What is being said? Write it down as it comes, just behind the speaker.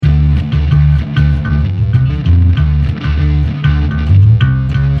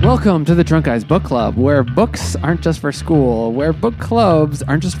Welcome to the Drunk Guys Book Club, where books aren't just for school, where book clubs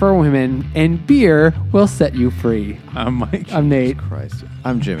aren't just for women, and beer will set you free. I'm Mike. I'm Nate. Christ.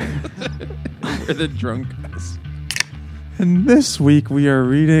 I'm Jimmy. We're the Drunk Guys. And this week we are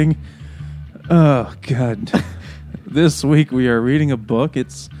reading... Oh, God. This week we are reading a book.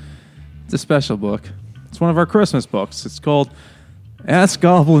 It's a special book. It's one of our Christmas books. It's called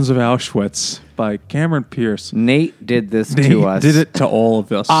Goblins of Auschwitz by Cameron Pierce. Nate did this Nate to us. did it to all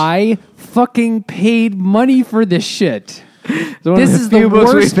of us. I fucking paid money for this shit. This is the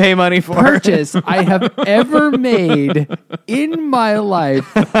worst we pay money for. Purchase I have ever made in my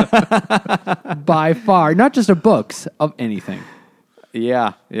life by far. Not just of books, of anything.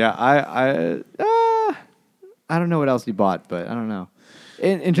 Yeah. I don't know what else you bought, but I don't know.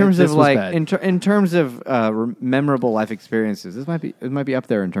 In terms of like in terms of memorable life experiences, it might be up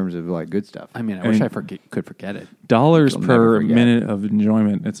there in terms of like good stuff. I mean, I wish I could forget it. Dollars per minute of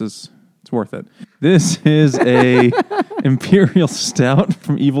enjoyment. It's worth it. This is a Imperial Stout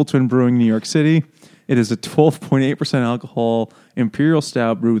from Evil Twin Brewing, New York City. It is a 12.8% alcohol Imperial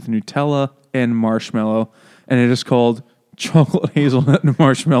Stout brewed with Nutella and marshmallow, and it is called Chocolate Hazelnut and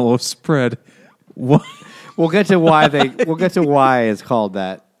Marshmallow Spread. What? We'll get to why it's called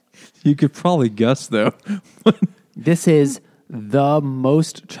that. You could probably guess though. This is the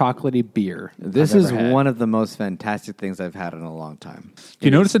most chocolatey beer. This I've is ever had. one of the most fantastic things I've had in a long time.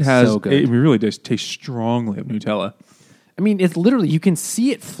 You notice it has, so good. it really does taste strongly of Nutella. I mean, it's literally, you can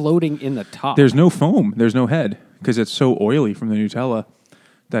see it floating in the top. There's no foam. There's no head because it's so oily from the Nutella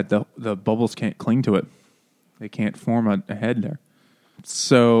that the bubbles can't cling to it. They can't form a head there.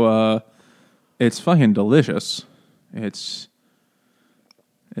 So it's fucking delicious. It's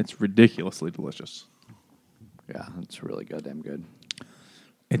ridiculously delicious. Yeah, it's really goddamn good.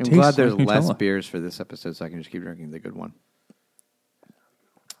 I'm glad there's less beers for this episode, so I can just keep drinking the good one.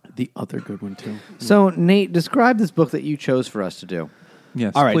 The other good one, too. So, Nate, describe this book that you chose for us to do.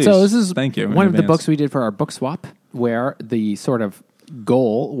 Yes, All right, please. so this is Thank you one in of the advance. books we did for our book swap, where the sort of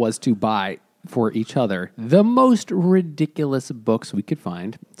goal was to buy for each other the most ridiculous books we could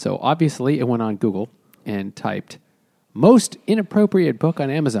find. So obviously it went on Google and typed most inappropriate book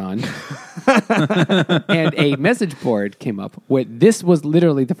on Amazon and a message board came up with, this was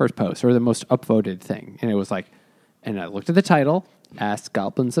literally the first post or the most upvoted thing. And it was like, and I looked at the title, Ask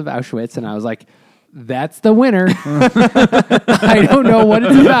Goblins of Auschwitz, and I was like, that's the winner. I don't know what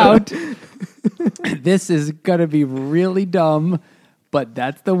it's about. This is going to be really dumb, but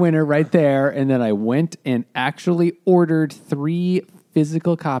that's the winner right there. And then I went and actually ordered 3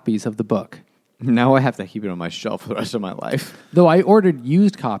 physical copies of the book. Now I have to keep it on my shelf for the rest of my life. Though I ordered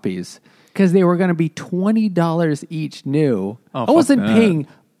used copies because they were going to be $20 each new. Oh, I wasn't fuck that. paying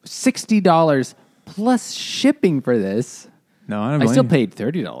 $60 plus shipping for this. No, I don't I still blame you.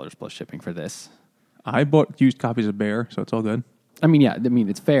 paid $30 plus shipping for this. I bought used copies of Bear, so it's all good. I mean, yeah,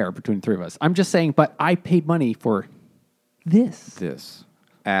 it's fair between the 3 of us. I'm just saying, but I paid money for this.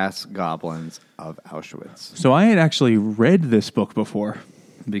 Ask Goblins of Auschwitz. So I had actually read this book before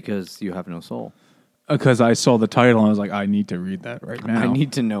Because you have no soul. because I saw the title and I was like, I need to read that right now. I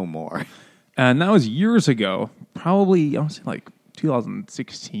need to know more. And that was years ago, probably, I want to say like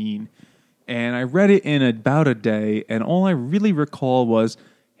 2016. And I read it in about a day, and all I really recall was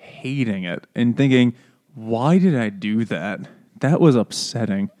hating it and thinking, why did I do that? That was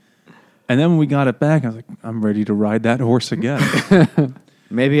upsetting. And then when we got it back, I was like, I'm ready to ride that horse again.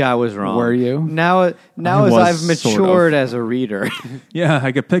 Maybe I was wrong. Were you? Now as was, I've matured sort of. as a reader, Yeah,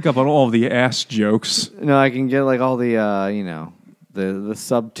 I could pick up on all of the ass jokes. I can get like all the the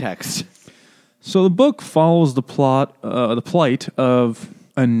subtext. So the book follows the plight of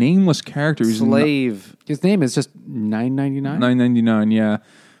a nameless character who's Slave. His name is just $9.99? $9.99, yeah.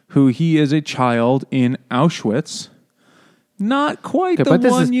 Who he is a child in Auschwitz. Not quite Okay, the but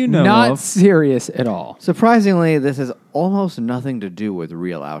this one is you know not of. serious at all. Surprisingly, this has almost nothing to do with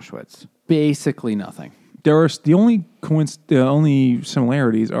real Auschwitz. Basically nothing. There are the only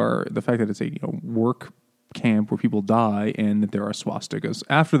similarities are the fact that it's a work camp where people die and that there are swastikas.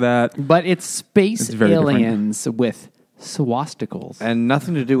 After that, But it's space It's very different. aliens with swastikals. And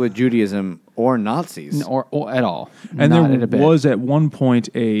nothing to do with Judaism or Nazis. Or at all. and Not there at a bit. was at one point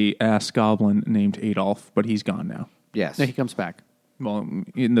a ass goblin named Adolf, but he's gone now. Yes. No, he comes back. Well,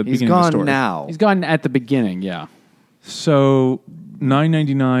 in the He's beginning of the gone story. now. He's gone at the beginning, yeah. So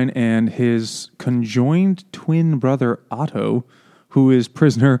 $9.99 and his conjoined twin brother Otto, who is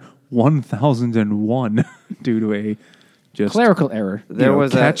prisoner 1001 due to a just Clerical error. There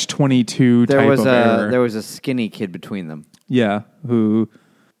was a catch-22 type of error. There was a skinny kid between them. Yeah, who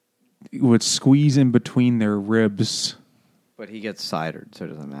would squeeze in between their ribs But he gets cidered, so it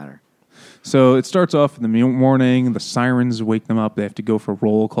doesn't matter. So it starts off in the morning. The sirens wake them up. They have to go for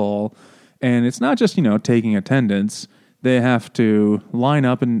roll call. And it's not just, taking attendance. They have to line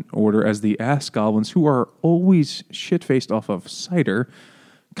up in order as the ass goblins, who are always shit-faced off of cider,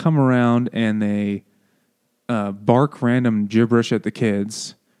 come around and they bark random gibberish at the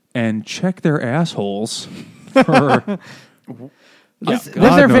kids and check their assholes for... with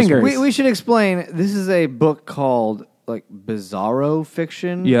their fingers. We should explain, this is a book called... like bizarro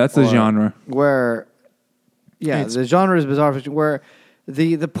fiction. Yeah, that's the genre. Where, the genre is bizarro fiction. Where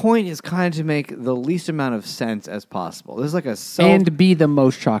the point is kind of to make the least amount of sense as possible. This is like and be the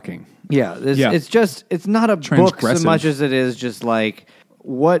most shocking. Yeah, it's not a book so much as it is just like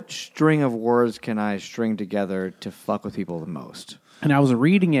what string of words can I string together to fuck with people the most. And I was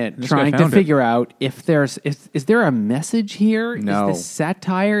reading it, trying to figure out if is there a message here? No. Is this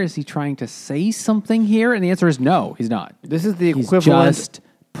satire? Is he trying to say something here? And the answer is no, he's not. This is the he's equivalent. Just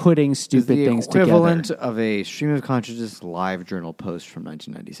putting stupid things together. The equivalent of a stream of consciousness live journal post from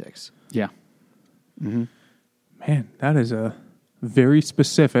 1996. Yeah. Mm-hmm. Man, that is a very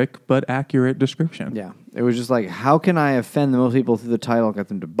specific but accurate description. Yeah. It was just like, how can I offend the most people through the title, get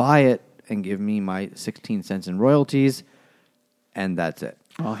them to buy it, and give me my 16 cents in royalties? And that's it.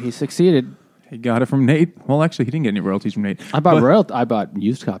 Well, he succeeded. He got it from Nate. Well, actually, he didn't get any royalties from Nate. I bought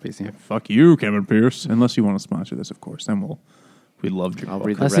used copies. Yeah. Fuck you, Kevin Pierce. Unless you want to sponsor this, of course. Then we'd love your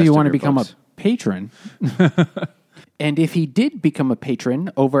book. Unless you want to become a patron. And if he did become a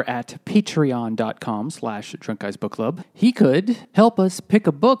patron over at patreon.com/drunkguysbookclub, he could help us pick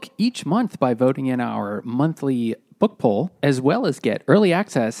a book each month by voting in our monthly book poll, as well as get early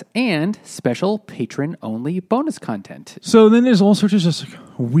access and special patron-only bonus content. So then there's all sorts of just like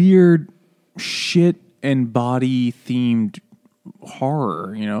weird shit and body-themed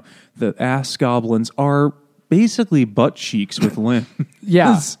horror. The ass goblins are basically butt cheeks with limbs.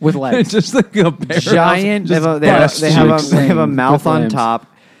 Yeah, with legs. Just like a pair giant. They have a mouth on top.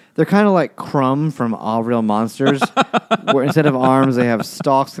 They're kind of like Crumb from All Real Monsters, where instead of arms, they have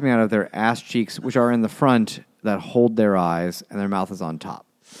stalks coming out of their ass cheeks, which are in the front, that hold their eyes, and their mouth is on top.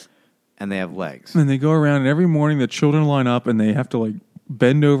 And they have legs. And they go around, and every morning the children line up, and they have to like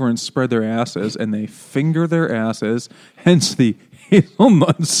bend over and spread their asses, and they finger their asses, hence the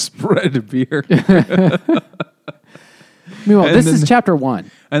hazelnut spread beer. Meanwhile, this is chapter 1.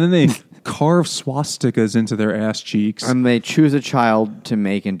 And then they carve swastikas into their ass cheeks. And they choose a child to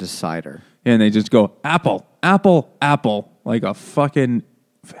make into cider. And they just go, apple, apple, apple, like a fucking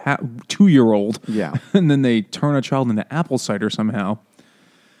 2-year-old. Yeah. And then they turn a child into apple cider somehow.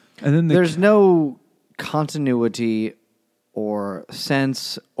 And then there's no continuity or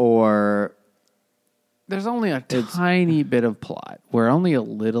sense or... There's only a tiny bit of plot where only a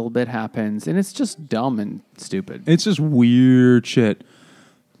little bit happens, and it's just dumb and stupid. It's just weird shit.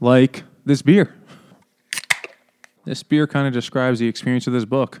 Like this beer. This beer kind of describes the experience of this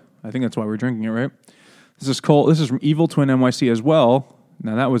book. I think that's why we're drinking it, right? This is from Evil Twin NYC as well.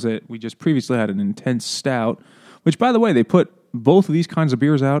 Now, that was it. We just previously had an intense stout, which, by the way, they put both of these kinds of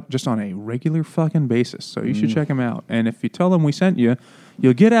beers out just on a regular fucking basis. So you should check them out. And if you tell them we sent you,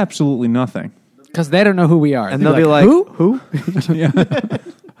 you'll get absolutely nothing. Because they don't know who we are. And they'll be like, who? Yeah.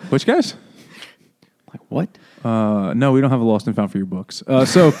 Which guys? Like, what? No, we don't have a lost and found for your books.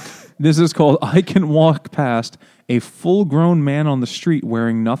 So this is called I Can Walk Past a Full-Grown Man on the Street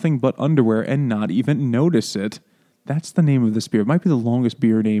Wearing Nothing But Underwear and Not Even Notice It. That's the name of this beer. It might be the longest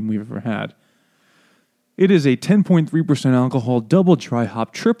beer name we've ever had. It is a 10.3% alcohol, double dry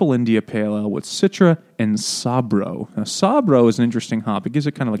hop, triple India Pale Ale with Citra and Sabro. Now, Sabro is an interesting hop. It gives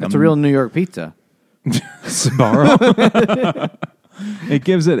it kind of like It's a real New York pizza. Sabaro. It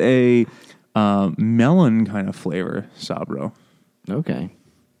gives it a melon kind of flavor, Sabro. Okay.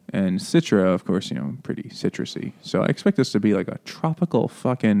 And Citra, of course, pretty citrusy. So I expect this to be like a tropical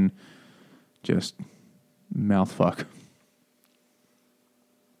fucking just mouthfuck.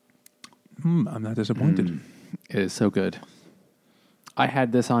 I'm not disappointed. It is so good. I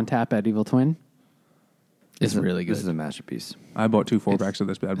had this on tap at Evil Twin. It's really good. This is a masterpiece. I bought 2 4-packs of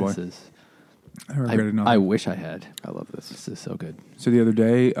this bad boy. I regretted nothing. I wish I had. I love this. This is so good. So the other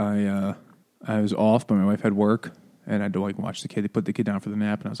day, I was off, but my wife had work, and I had to watch the kid. They put the kid down for the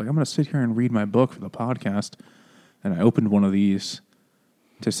nap, and I was like, I'm going to sit here and read my book for the podcast. And I opened one of these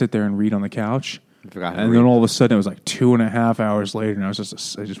to sit there and read on the couch. And then all of a sudden, it was like 2.5 hours later, and I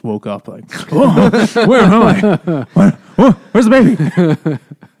just woke up like, oh, where am I? Where's the baby?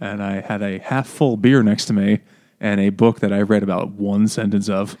 And I had a half full beer next to me and a book that I read about one sentence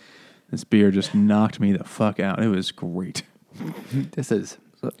of. This beer just knocked me the fuck out. It was great. This is.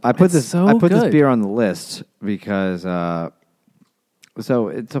 I put this beer on the list because So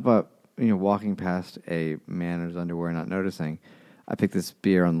it's about walking past a man in his underwear, not noticing. I picked this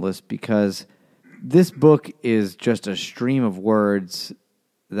beer on the list because this book is just a stream of words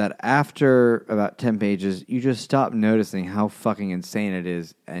that after about 10 pages, you just stop noticing how fucking insane it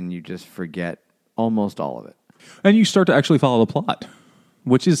is, and you just forget almost all of it. And you start to actually follow the plot,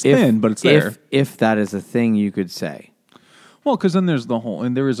 which is thin, but it's there. If that is a thing you could say. Well, because then there's the whole,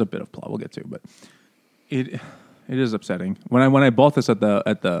 and there is a bit of plot we'll get to, but it is upsetting. When I bought this at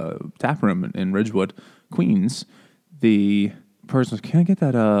the tap room in Ridgewood, Queens, the person was, "Can I get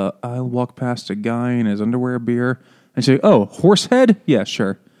that? I'll walk past a guy in his underwear beer." And she's like, "Oh, Horsehead? Yeah,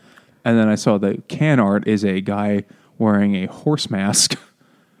 sure." And then I saw the can art is a guy wearing a horse mask,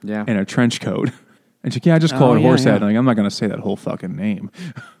 and a trench coat. And she's like, "Yeah, I just call it Horsehead." Yeah. Like, I'm not going to say that whole fucking name.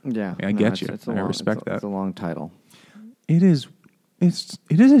 Yeah, I get you. I respect that. It's a long title. It is.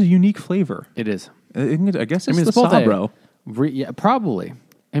 It is a unique flavor. It is. I guess it's the both Sabro. Yeah, probably.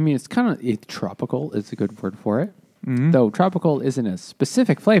 I mean, it's kind of tropical is a good word for it. Mm-hmm. Though tropical isn't a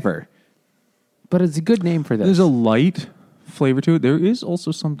specific flavor, but it's a good name for this. There's a light flavor to it. There is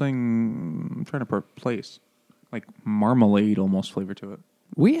also something I'm trying to place, like marmalade almost flavor to it.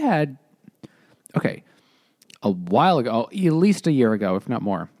 We had, a while ago, at least a year ago, if not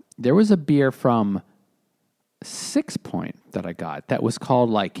more, there was a beer from 6 Point that I got that was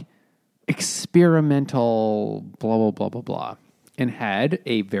called like experimental blah, blah, blah, blah, blah, and had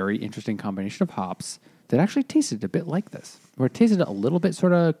a very interesting combination of hops that actually tasted a bit like this, or it tasted a little bit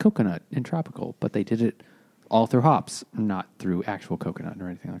sort of coconut and tropical, but they did it all through hops, not through actual coconut or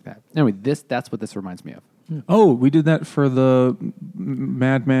anything like that. Anyway, that's what this reminds me of. Oh, we did that for the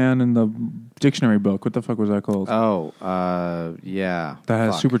Madman and the dictionary book. What the fuck was that called? Oh, yeah. That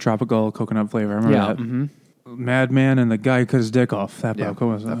has super tropical coconut flavor. I remember that. Mm-hmm. Madman and the guy who cut his dick off. That book. What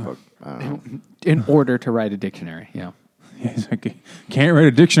was that book? In order to write a dictionary, yeah. He's like, can't write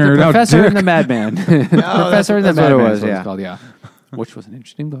a dictionary without Professor dick. and the Madman. Professor and the Madman what it was, is what yeah. it's called, yeah. Which was an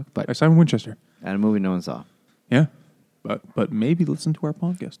interesting book. But By Simon Winchester. And a movie no one saw. Yeah. But maybe listen to our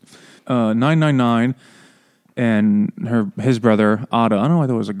podcast. 999 and his brother, Otto. I don't know why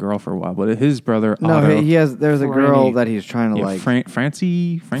there was a girl for a while, but his brother, Otto. No, there's a girl that he's trying to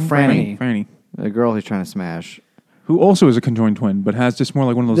Franny. A girl he's trying to smash. Who also is a conjoined twin, but has just more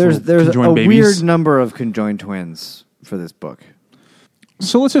like one of those There's conjoined a babies. weird number of conjoined twins for this book.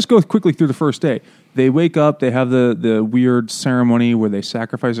 So let's just go quickly through the first day. They wake up, they have the weird ceremony where they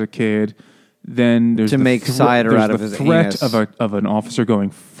sacrifice a kid. Then there's to make cider out of his threat anus. of an officer going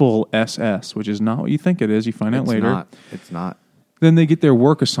full SS, which is not what you think it is. You find out later. It's not. Then they get their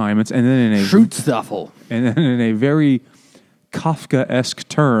work assignments, and then in a very Kafka-esque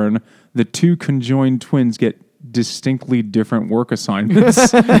turn, the two conjoined twins get distinctly different work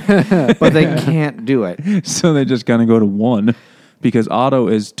assignments. But they can't do it. So they just kind of go to one. Because Otto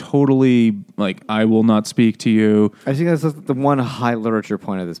is totally like, I will not speak to you. I think that's the one high literature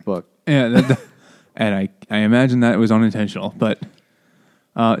point of this book. Yeah, and I imagine that was unintentional. But,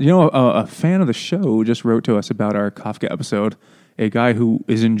 a fan of the show just wrote to us about our Kafka episode, a guy who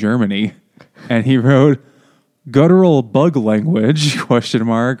is in Germany, and he wrote, guttural bug language, ? I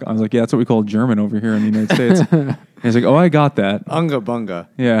was like, yeah, that's what we call German over here in the United States. And he's like, oh, I got that. Unga bunga.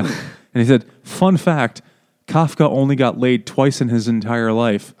 Yeah. And he said, fun fact, Kafka only got laid twice in his entire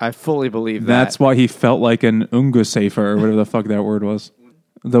life. I fully believe that. That's why he felt like an Ungesäfer, or whatever the fuck that word was.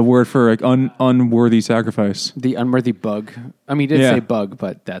 The word for like unworthy sacrifice. The unworthy bug. I mean, he did say bug,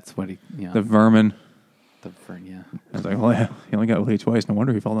 but that's what he... Yeah. The vermin. Yeah. I was like, well, yeah, he only got laid twice. No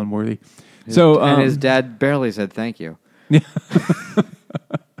wonder he felt unworthy. And his dad barely said thank you.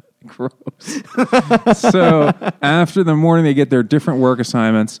 Gross. So after the morning, they get their different work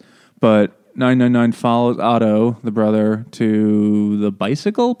assignments, but 999 follows Otto, the brother, to the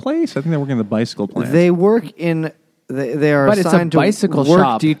bicycle place. I think they're working in the bicycle plant. They work in... They are but assigned it's a bicycle to work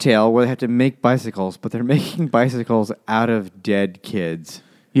shop. detail where they have to make bicycles, but they're making bicycles out of dead kids.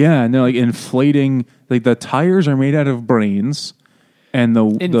 Yeah, and they're like inflating... Like the tires are made out of brains, and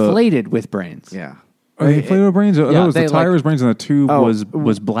inflated with brains. Yeah. Are they inflated with brains? Yeah, the tire was brains, and the tube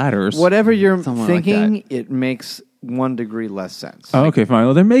was bladders. Whatever you're Something thinking, like it makes 1 degree less sense. Oh, okay, fine.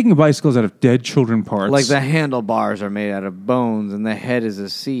 Well, they're making bicycles out of dead children parts. Like the handlebars are made out of bones, and the head is a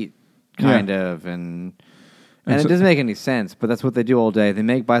seat, kind of, and it doesn't make any sense, but that's what they do all day. They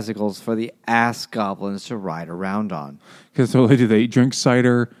make bicycles for the ass goblins to ride around on. Because what they do, they drink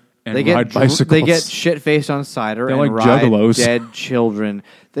cider and ride bicycles. They get shit-faced on cider They're and like ride juggalos. Dead children.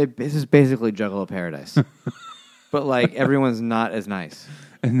 This is basically Juggalo Paradise. But, like, everyone's not as nice.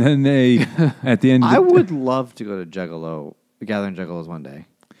 And then they, at the end... I would love to go to Gathering Juggalos one day.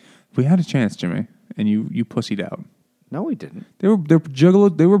 We had a chance, Jimmy, and you pussied out. No, we didn't. They were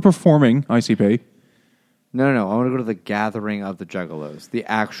Juggalo. They were performing ICP. No. I want to go to the gathering of the Juggalos, the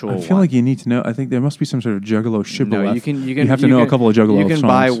actual. I feel like you need to know. I think there must be some sort of Juggalo shibboleth. No, you can. You have to know a couple of Juggalo songs. You can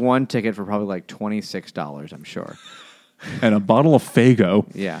buy one ticket for probably like $26. I'm sure. And a bottle of Faygo.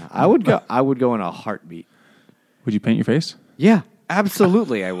 Yeah, I would go. I would go in a heartbeat. Would you paint your face? Yeah,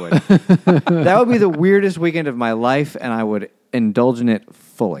 absolutely. I would. That would be the weirdest weekend of my life, and I would indulge in it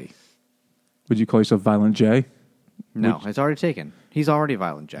fully. Would you call yourself Violent J? No, it's already taken. He's already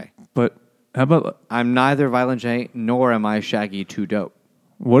Violent J. But how about... I'm neither Violent J, nor am I Shaggy 2 Dope.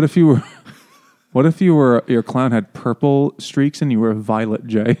 What if you were... What if your clown had purple streaks and you were Violet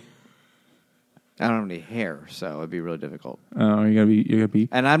J? I don't have any hair, so it'd be really difficult. Oh, you gotta be...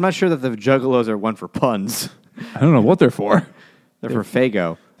 And I'm not sure that the Juggalos are one for puns. I don't know what they're for. They're for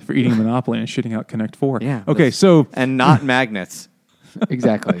Faygo. For eating Monopoly and shitting out Connect 4. Yeah. Okay, so... And not magnets.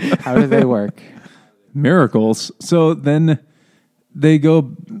 Exactly. How do they work? Miracles. So then they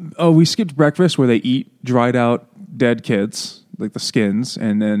go, we skipped breakfast where they eat dried out dead kids, like the skins,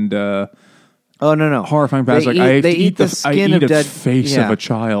 and then no. horrifying past like I eat the skin of dead face of a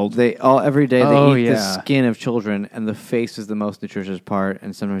child. Every day they eat the skin of children, and the face is the most nutritious part,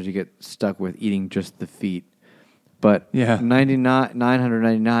 and sometimes you get stuck with eating just the feet. But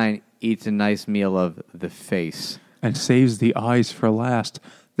 999 eats a nice meal of the face. And saves the eyes for last.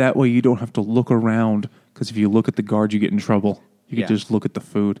 That way you don't have to look around, because if you look at the guard, you get in trouble. You can just look at the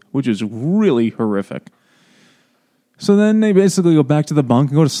food, which is really horrific. So then they basically go back to the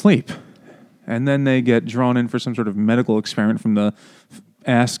bunk and go to sleep. And then they get drawn in for some sort of medical experiment from the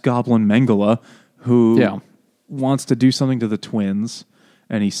ass goblin Mengele, who wants to do something to the twins.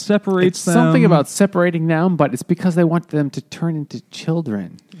 And he separates them. Something about separating them, but it's because they want them to turn into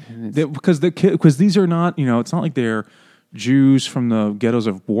children. Because these are not, it's not like they're Jews from the ghettos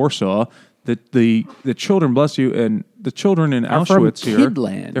of Warsaw. The children, bless you, and the children in Auschwitz from here,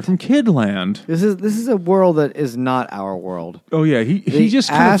 Kidland. They're from Kidland. This is a world that is not our world. Oh yeah, he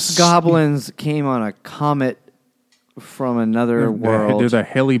just ass goblins came on a comet from another world. They're the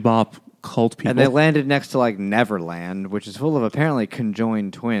Helibop cult people, and they landed next to like Neverland, which is full of apparently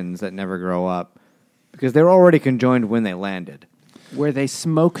conjoined twins that never grow up because they were already conjoined when they landed. Where they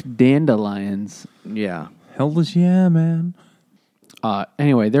smoke dandelions. Yeah. Hell yeah, man.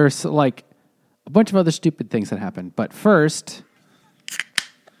 Anyway, there's like a bunch of other stupid things that happen. But first...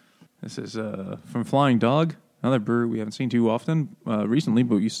 This is from Flying Dog, another brewery we haven't seen too often recently,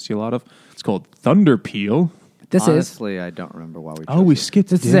 but we used to see a lot of. It's called Thunder Peel. Honestly, I don't remember why we chose we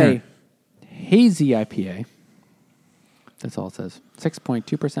skipped this. Dinner. Is a hazy IPA. That's all it says.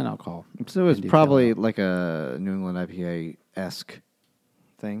 6.2% alcohol. So it's probably like a New England IPA-esque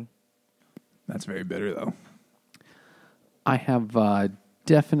thing. That's very bitter, though. I have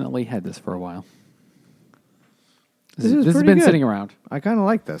definitely had this for a while. This has been sitting around. I kind of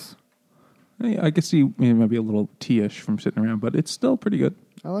like this. I could see it might be a little tea-ish from sitting around, but it's still pretty good.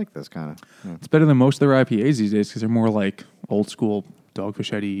 I like this kind of. Yeah. It's better than most of their IPAs these days because they're more like old-school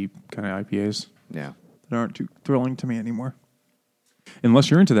Dogfish Heady kind of IPAs. Yeah. That aren't too thrilling to me anymore. Unless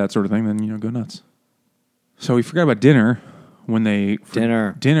you're into that sort of thing, then, go nuts. So we forgot about dinner. When they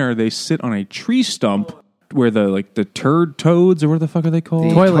they sit on a tree stump where the turd toads, or what the fuck are they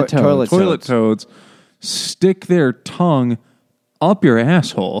called? Toilet toads stick their tongue up your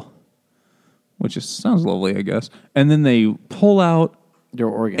asshole, which sounds lovely, I guess. And then they pull out your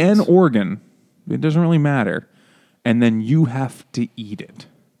organs. An organ. It doesn't really matter. And then you have to eat it.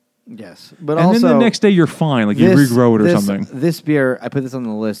 Yes. But and also, then the next day you're fine. Like you regrow it or something. This beer, I put this on the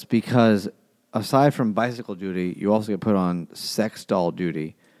list because aside from bicycle duty, you also get put on sex doll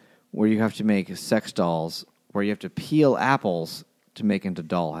duty, where you have to make sex dolls, where you have to peel apples to make into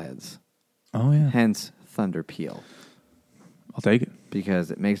doll heads. Oh, yeah. Hence, Thunder Peel. I'll take it.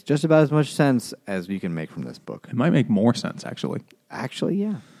 Because it makes just about as much sense as you can make from this book. It might make more sense, actually. Actually,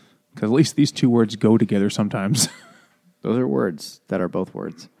 yeah. Because at least these two words go together sometimes. Those are words that are both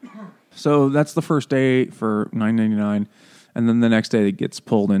words. So that's the first day for $9.99, and then the next day it gets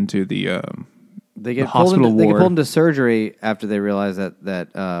pulled into the hospital ward. They get pulled into surgery after they realize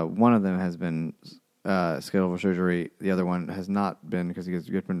that one of them has been scheduled for surgery. The other one has not been because he gets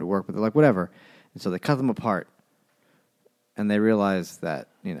been to work. But they're like, whatever. And so they cut them apart, and they realize that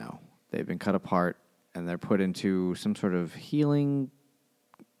they've been cut apart, and they're put into some sort of healing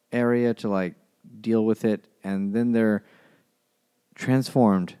area to deal with it, and then they're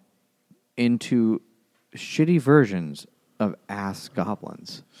transformed into shitty versions of ass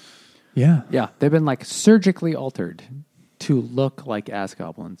goblins. Yeah. Yeah, they've been surgically altered to look like ass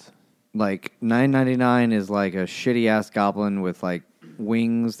goblins. Like $9.99 is like a shitty ass goblin with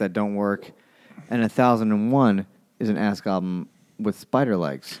wings that don't work, and 1,001 is an ass goblin with spider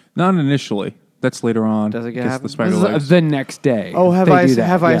legs. Not initially. That's later on. Does it get Gets happen? the spider legs. The next day. Oh, have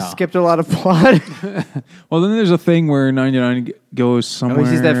I skipped a lot of plot? Well, then there's a thing where 99 goes somewhere.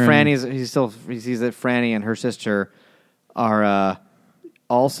 He sees that he sees that Franny and her sister are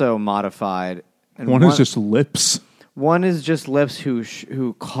also modified. And one is just lips. One is just lips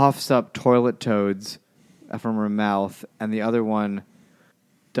who coughs up toilet toads from her mouth, and the other one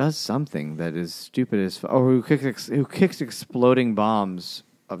does something that is stupid as who kicks exploding bombs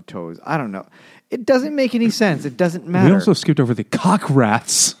of toads. I don't know. It doesn't make any sense. It doesn't matter. We also skipped over the cock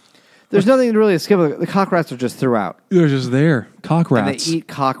rats. There's nothing to really skip. The cock rats are just throughout. They're just there. Cock rats. And they eat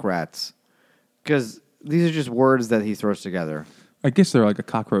cock rats because these are just words that he throws together. I guess they're like a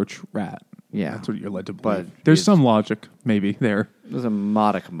cockroach rat. Yeah. That's what you're led to believe. But there's some logic, maybe, there. There's a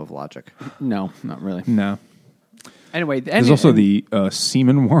modicum of logic. No, not really. No. Anyway, there's also the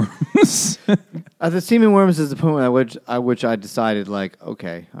semen worms. The semen worms is the point at which I decided, like,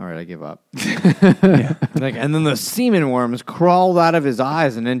 okay, all right, I give up. Yeah. Like, and then the semen worms crawled out of his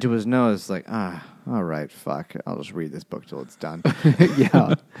eyes and into his nose. Like, all right, fuck. I'll just read this book till it's done.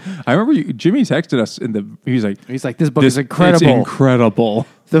 Yeah. I remember Jimmy texted us he's like, this book is incredible. It's incredible.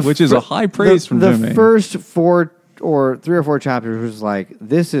 Which is a high praise from Jimmy. The first 4 or 3 or 4 chapters was like,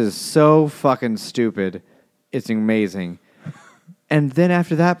 this is so fucking stupid. It's amazing. And then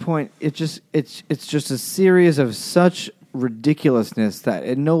after that point, it's just a series of such ridiculousness that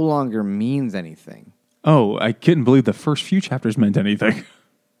it no longer means anything. Oh, I couldn't believe the first few chapters meant anything.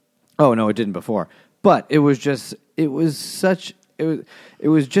 Oh no, it didn't before. But it was just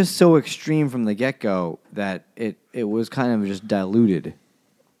so extreme from the get-go that it was kind of just diluted.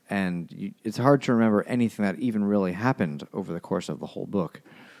 And it's hard to remember anything that even really happened over the course of the whole book.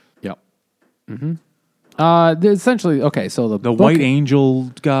 Yep. Mm-hmm. Essentially, okay. So the book, White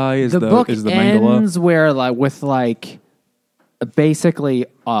Angel guy is the book is the ends Mengele. where basically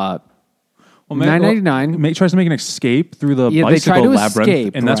 $9.99 tries to make an escape through the they try bicycle to labyrinth,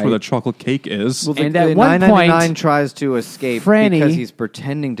 escape, and that's where right. the chocolate cake is. Well, And the at one $9.99 point, tries to escape Franny, because he's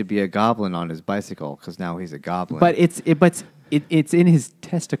pretending to be a goblin on his bicycle because now he's a goblin. but it's in his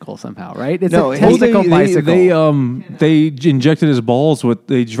testicle somehow, right? It's No, a testicle bicycle. They injected his balls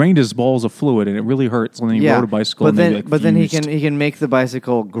they drained his balls of fluid, and it really hurts. And then he rode a bicycle. But and then he can make the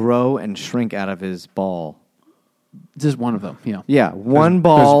bicycle grow and shrink out of his ball. Just one of them, yeah. Yeah, one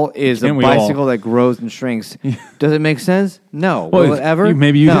ball is a can't we bicycle that grows and shrinks. Does it make sense? No. Well, Will it ever?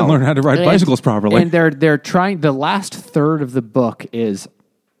 maybe you No. didn't learn how to ride bicycles properly. And they're trying. The last third of the book is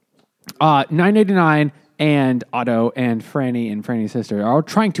 $9.99, and Otto and Franny's sister are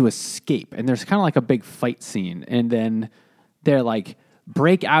trying to escape, and there's kind of like a big fight scene, and then they're like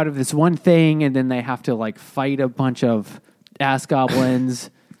break out of this one thing, and then they have to like fight a bunch of ass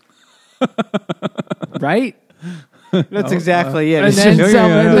goblins, right? That's exactly it. And It's then just-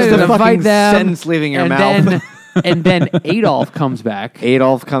 there's the the fucking fight them, sentence leaving your and mouth. and then Adolf comes back,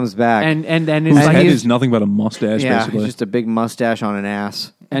 Adolf comes back. and then Whose it's head like, is nothing but a mustache, yeah, basically. he's just a big mustache on an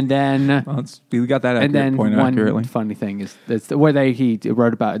ass. and then. We got that And then point one accurately. funny thing is that's where he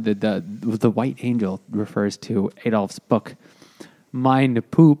wrote about the White Angel refers to Adolf's book, Mind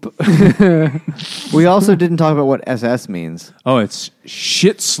Poop. We also didn't talk about what SS means. Oh, it's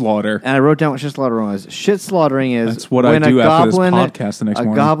shit slaughter. And I wrote down what shit slaughtering was. Shit slaughtering is That's what I when do a after this goblin, podcast the next a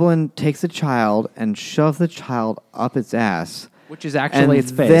morning. goblin takes a child and shoves the child up its ass. Which is actually and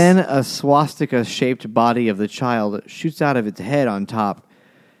its face. Then a swastika-shaped body of the child shoots out of its head on top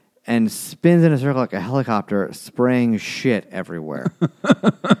and spins in a circle like a helicopter, spraying shit everywhere.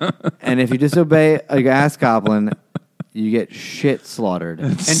 And if you disobey a ass goblin, you get shit slaughtered.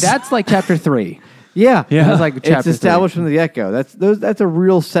 And that's like chapter 3. Yeah, Yeah. That's like chapter it's established from the get-go. That's a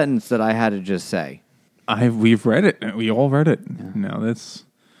real sentence that I had to just say. We've read it. We all read it. No, that's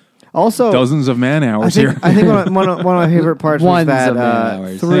Also, dozens of man hours here. I think one of my favorite parts was Ones that of man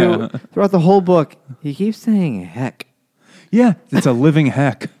hours. throughout the whole book, he keeps saying heck. Yeah, it's a living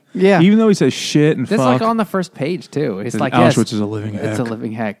heck. Yeah. Even though he says shit and That's fuck. like on the first page too. It's like Auschwitz is a living heck. It's a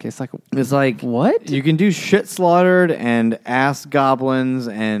living heck. It's like What? You can do shit slaughtered and ass goblins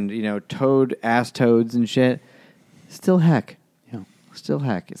and, ass toads and shit. Still heck. Yeah. Still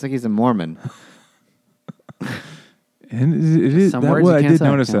heck. It's like he's a Mormon. And it is, Some that, words well, you I can't did say,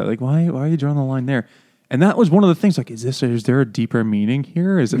 notice yeah. that. Like, why are you drawing the line there? And that was one of the things. Like, is there a deeper meaning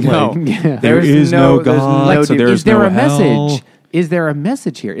here? Is it No. like Yeah. there There's is no no- there's God, no so deep- there's is there no a hell? message? Is there a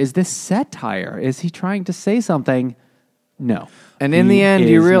message here? Is this satire? Is he trying to say something? No. And in He the end, is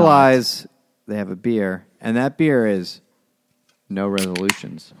you not. realize they have a beer, and that beer is no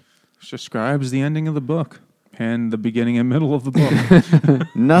resolutions. Which describes the ending of the book. and the beginning and middle of the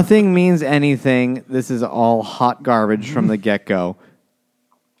book. Nothing means anything. This is all hot garbage from the get-go.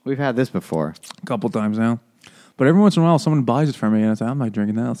 We've had this before. A couple times now. But every once in a while, someone buys it from me, and I say, I'm not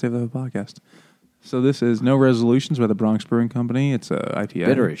drinking that. I'll save that for the podcast. So this is No Resolutions by the Bronx Brewing Company. It's a IPA.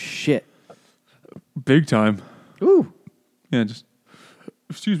 Bitter as shit. Big time. Ooh. Yeah, just,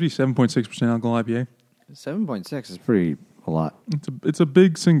 7.6% alcohol IPA. 7.6 is pretty a lot. It's a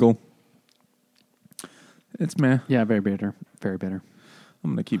big single. It's meh. Yeah, very bitter. Very bitter.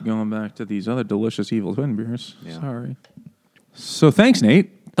 I'm going to keep going back to these other delicious Evil Twin beers. Yeah. Sorry. So thanks,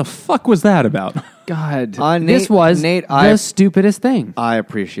 Nate. The fuck was that about? God. Nate, this was Nate, the stupidest thing. I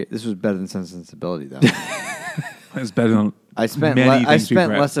appreciate this was better than Sense and Sensibility, though. It's better than I spent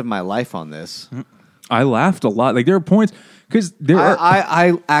less of my life on this. I laughed a lot. Like, there are points... because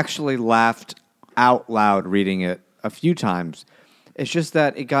I actually laughed out loud reading it a few times. It's just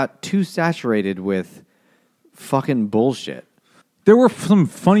that it got too saturated with fucking bullshit. There were some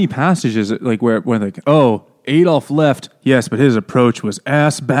funny passages like where like, oh, Adolf left, yes, but his approach was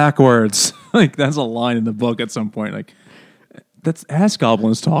ass backwards. Like, that's a line in the book at some point. Like, that's ass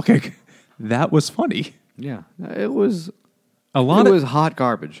goblins talking. That was funny. Yeah, it was hot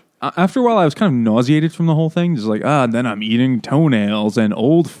garbage. After a while, I was kind of nauseated from the whole thing. Just like, then I'm eating toenails and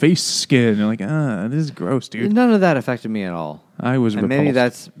old face skin. And like, this is gross, dude. None of that affected me at all. I was repulsed. Maybe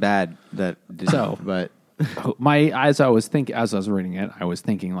that's bad. But as I was reading it, I was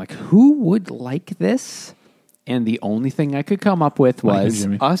thinking like, who would like this? And the only thing I could come up with was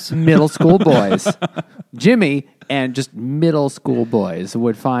us middle school boys. Jimmy and just middle school boys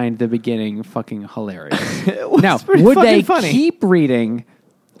would find the beginning fucking hilarious. Now, would they keep reading?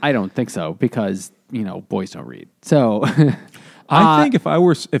 I don't think so, because, boys don't read. So I think if I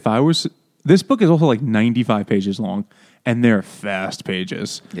was this book is also like 95 pages long, and they're fast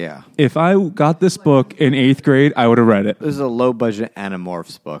pages. Yeah. If I got this book in 8th grade, I would have read it. This is a low budget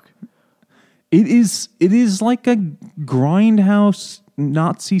Animorphs book. It is like a grindhouse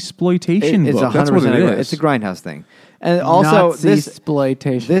Nazi exploitation book. That's what it is. It's a grindhouse thing. And also Nazi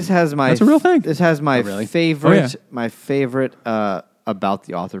exploitation. This has my That's a real thing. This has my favorite Oh, yeah. my favorite about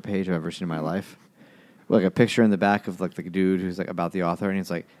the author page I've ever seen in my life. Like a picture in the back of like the dude who's like about the author, and he's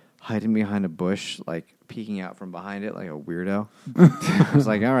like hiding behind a bush, like peeking out from behind it like a weirdo. I was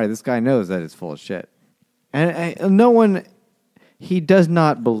like, all right, this guy knows that it's full of shit. And no one, he does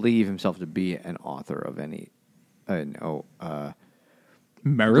not believe himself to be an author of any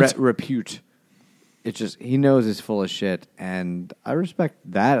merit, repute. It's just, he knows it's full of shit, and I respect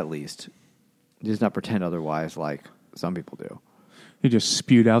that at least. He does not pretend otherwise like some people do. He just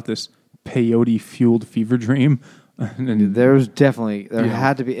spewed out this peyote-fueled fever dream. And There's definitely,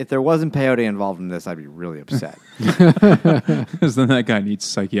 had to be, if there wasn't peyote involved in this, I'd be really upset. Because then that guy needs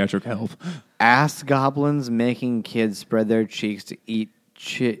psychiatric help. Ass goblins making kids spread their cheeks to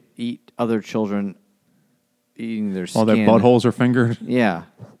eat other children eating their skin. All their buttholes are fingered. Yeah.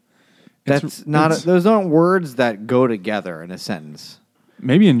 Those aren't words that go together in a sentence.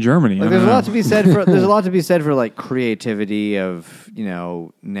 Maybe in Germany. Like, there's a lot to be said for there's a lot to be said for like creativity of,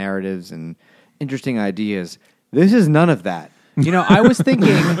 narratives and interesting ideas. This is none of that. I was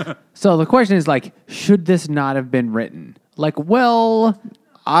thinking, so the question is like, should this not have been written? Like, well,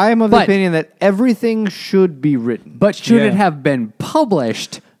 I'm of the opinion that everything should be written. But should it have been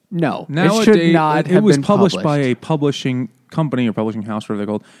published? No. Nowadays, it should not have been published. It was published by a publishing company or publishing house, whatever they're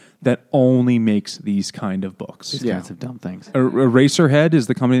called, that only makes these kind of books. These kinds of dumb things. Eraserhead is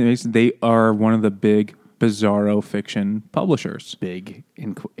the company that makes it. They are one of the big bizarro fiction publishers. Big,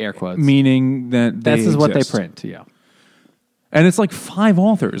 in air quotes. Meaning that this is what they print, yeah. And it's like 5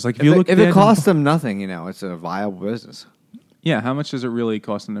 authors. Like if it costs them nothing, it's a viable business. Yeah, how much does it really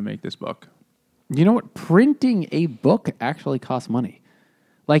cost them to make this book? You know what? Printing a book actually costs money.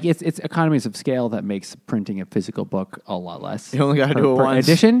 Like, it's economies of scale that makes printing a physical book a lot less. You only got to do it once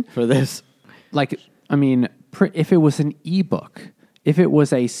edition for this. Like, I mean, if it was an ebook, if it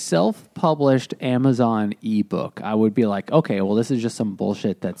was a self-published Amazon ebook, I would be like, okay, well, this is just some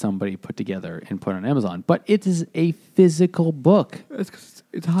bullshit that somebody put together and put on Amazon. But it is a physical book.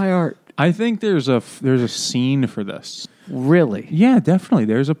 It's high art. I think there's a scene for this. Really? Yeah, definitely.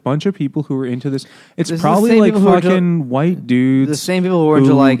 There's a bunch of people who are into this. It's probably like fucking white dudes. The same people who are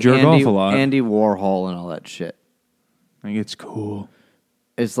into like jerk off a lot. Andy Warhol and all that shit. I think it's cool.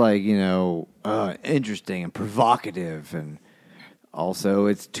 It's like, interesting and provocative, and also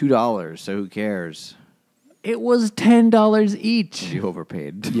it's $2, so who cares? It was $10 each. You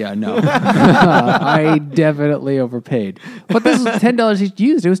overpaid. Yeah, no. I definitely overpaid. But this was $10 each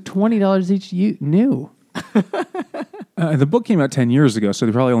used. It was $20 each new. The book came out 10 years ago, so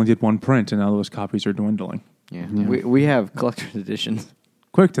they probably only did one print, and now those copies are dwindling. Yeah. We have collector's editions.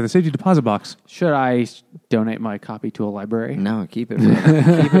 Quick, to the safety deposit box. Should I donate my copy to a library? No, keep it.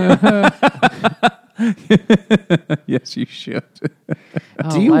 Yes, you should.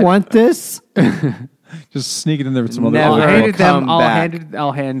 Do you want this? Just sneak it in there with some other.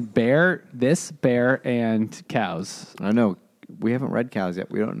 I'll hand Bear and cows. I know we haven't read cows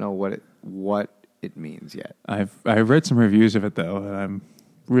yet. We don't know what it means yet. I've read some reviews of it though, and I'm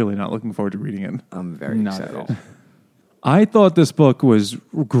really not looking forward to reading it. I'm very excited. I thought this book was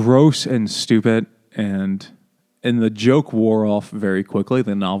gross and stupid, and the joke wore off very quickly.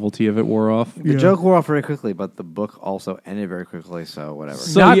 The novelty of it wore off. The joke wore off very quickly, but the book also ended very quickly, so whatever.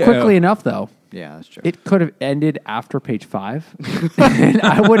 Not quickly enough, though. Yeah, that's true. It could have ended after page 5, and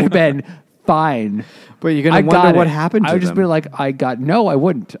I would have been fine. But you're going to wonder what happened to them. I would just be like, no, I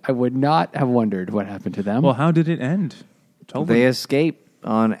wouldn't. I would not have wondered what happened to them. Well, how did it end? They escape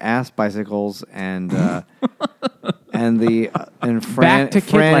on ass bicycles, and Franny and the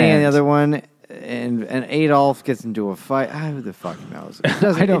other one, and Adolf gets into a fight. Who the fuck knows?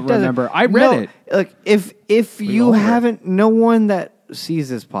 I don't remember. I read it. Look, if you haven't, no one that sees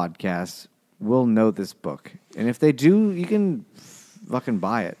this podcast will know this book, and if they do, you can fucking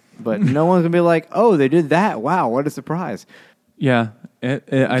buy it. But no one's gonna be like, "Oh, they did that! Wow, what a surprise!" Yeah, I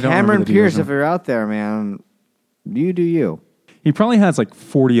don't. Cameron Pierce, if you're out there, man, you do you. He probably has like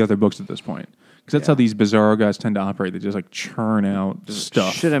 40 other books at this point. Because that's how these Bizarro guys tend to operate. They just like churn out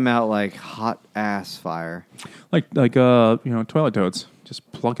stuff. Shit them out like hot ass fire. Like Twilight Toads.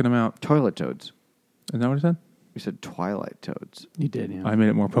 Just plucking them out. Toilet toads. Isn't that what I said? You said Twilight Toads. You did, yeah. I made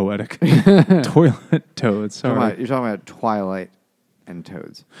it more poetic. Toilet Toads. Sorry. You're talking about Twilight and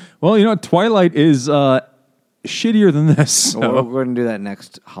Toads. Well, Twilight is shittier than this. So. Well, we're going to do that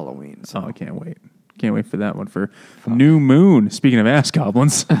next Halloween. So. Oh, I can't wait. Can't wait for that one for New Moon. Speaking of ass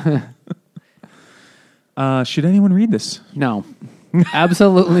goblins. Should anyone read this? No.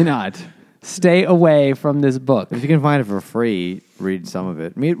 Absolutely not. Stay away from this book. If you can find it for free, read some of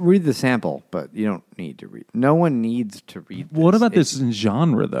it. Read the sample, but you don't need to read. No one needs to read this. What about this in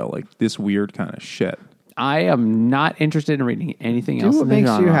genre, though? Like this weird kind of shit. I am not interested in reading anything else. What makes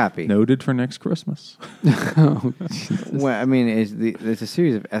you happy? Noted for next Christmas. Well, I mean, it's a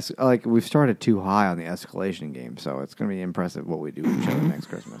series of we've started too high on the escalation game, so it's going to be impressive what we do with each other next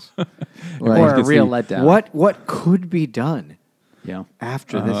Christmas. Or a real letdown. What could be done? Yeah.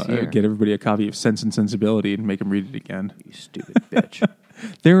 After this year, get everybody a copy of Sense and Sensibility and make them read it again. You stupid bitch.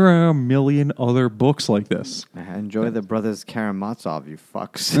 There are a million other books like this. Enjoy the Brothers Karamazov, you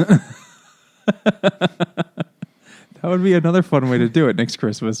fucks. That would be another fun way to do it next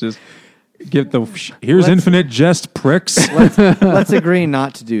Christmas. Just give here's Infinite Jest, pricks. Let's agree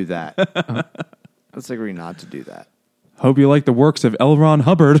not to do that. Let's agree not to do that. Hope you like the works of L. Ron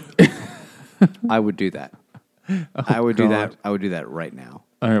Hubbard. I would do that. I would do that. I would do that right now.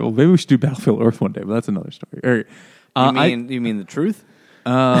 All right. Well, maybe we should do Battlefield Earth one day, but that's another story. All right. You mean the truth?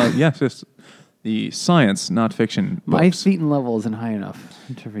 Yes. Just the science, not fiction. My books. Thetan level isn't high enough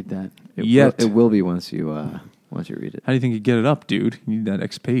to read that. It will be once you read it. How do you think you get it up, dude? You need that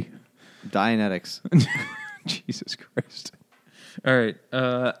XP. Dianetics. Jesus Christ. All right.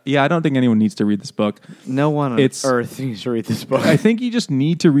 I don't think anyone needs to read this book. No one on Earth needs to read this book. I think you just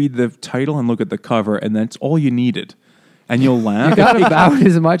need to read the title and look at the cover, and that's all you needed. And you'll laugh. You got about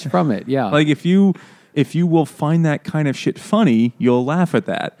as much from it, yeah. Like if you will find that kind of shit funny, you'll laugh at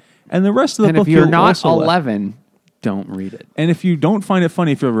that. And the rest of the book, if you're not 11, don't read it. And if you don't find it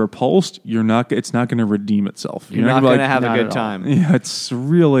funny, if you're repulsed, it's not going to redeem itself. You're not going to have a good time. Yeah, it's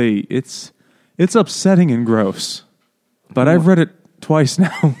really it's upsetting and gross. But I've read it twice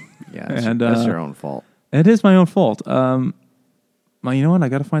now. Yeah, that's your own fault. It is my own fault. Well, you know what? I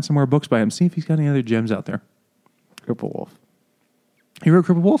got to find some more books by him. See if he's got any other gems out there. Cripple Wolf. You read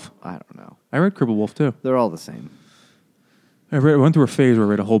Cripple Wolf? I don't know. I read Cripple Wolf too. They're all the same. I went through a phase where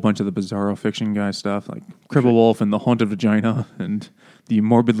I read a whole bunch of the Bizarro fiction guy stuff, like Cripple Wolf and The Haunted Vagina and The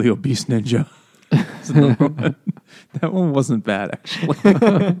Morbidly Obese Ninja. That one wasn't bad, actually.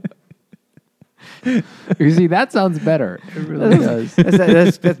 You see, that sounds better. It really does.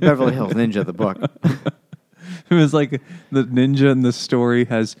 That's Beverly Hills Ninja, the book. It was like the ninja in the story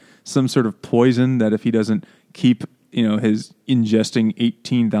has some sort of poison that if he doesn't keep, his ingesting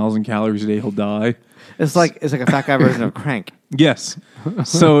 18,000 calories a day, he'll die. It's like a fat guy version of Crank. Yes.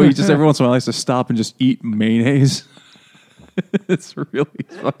 So he just every once in a while likes to stop and just eat mayonnaise. It's really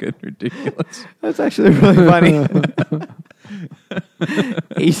fucking ridiculous. That's actually really funny.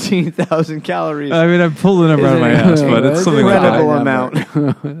 18,000 calories. I mean, I pulled the number out of my ass, but it's something like that. Incredible amount.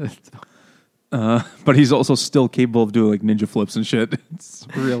 But he's also still capable of doing like ninja flips and shit. It's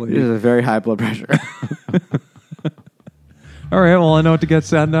really... He has a very high blood pressure. All right, well, I know what to get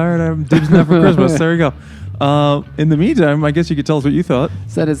Sad Night. I'm dibsing that for Christmas. There you go. In the meantime, I guess you could tell us what you thought.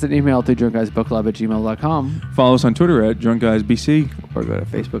 Send us an email to drunkguysbookclub@gmail.com. Follow us on Twitter at drunkguysbc. Or go to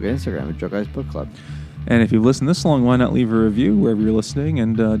Facebook and Instagram at Drunk Guys Book Club. And if you've listened this long, why not leave a review wherever you're listening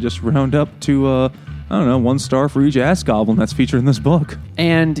and just round up to, I don't know, 1 star for each ass goblin that's featured in this book.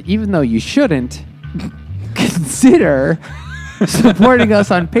 And even though you shouldn't, consider supporting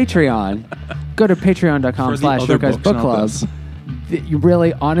us on Patreon. Go to patreon.com/drunkguysbookclub. You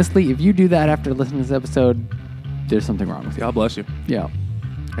really, honestly, if you do that after listening to this episode, there's something wrong with you. God bless you. Yeah.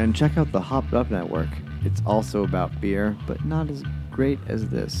 And check out the Hopped Up Network. It's also about beer, but not as great as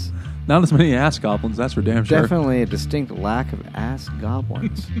this. Not as many ass goblins, that's for damn sure. Definitely a distinct lack of ass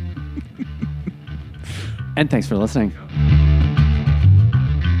goblins. And thanks for listening.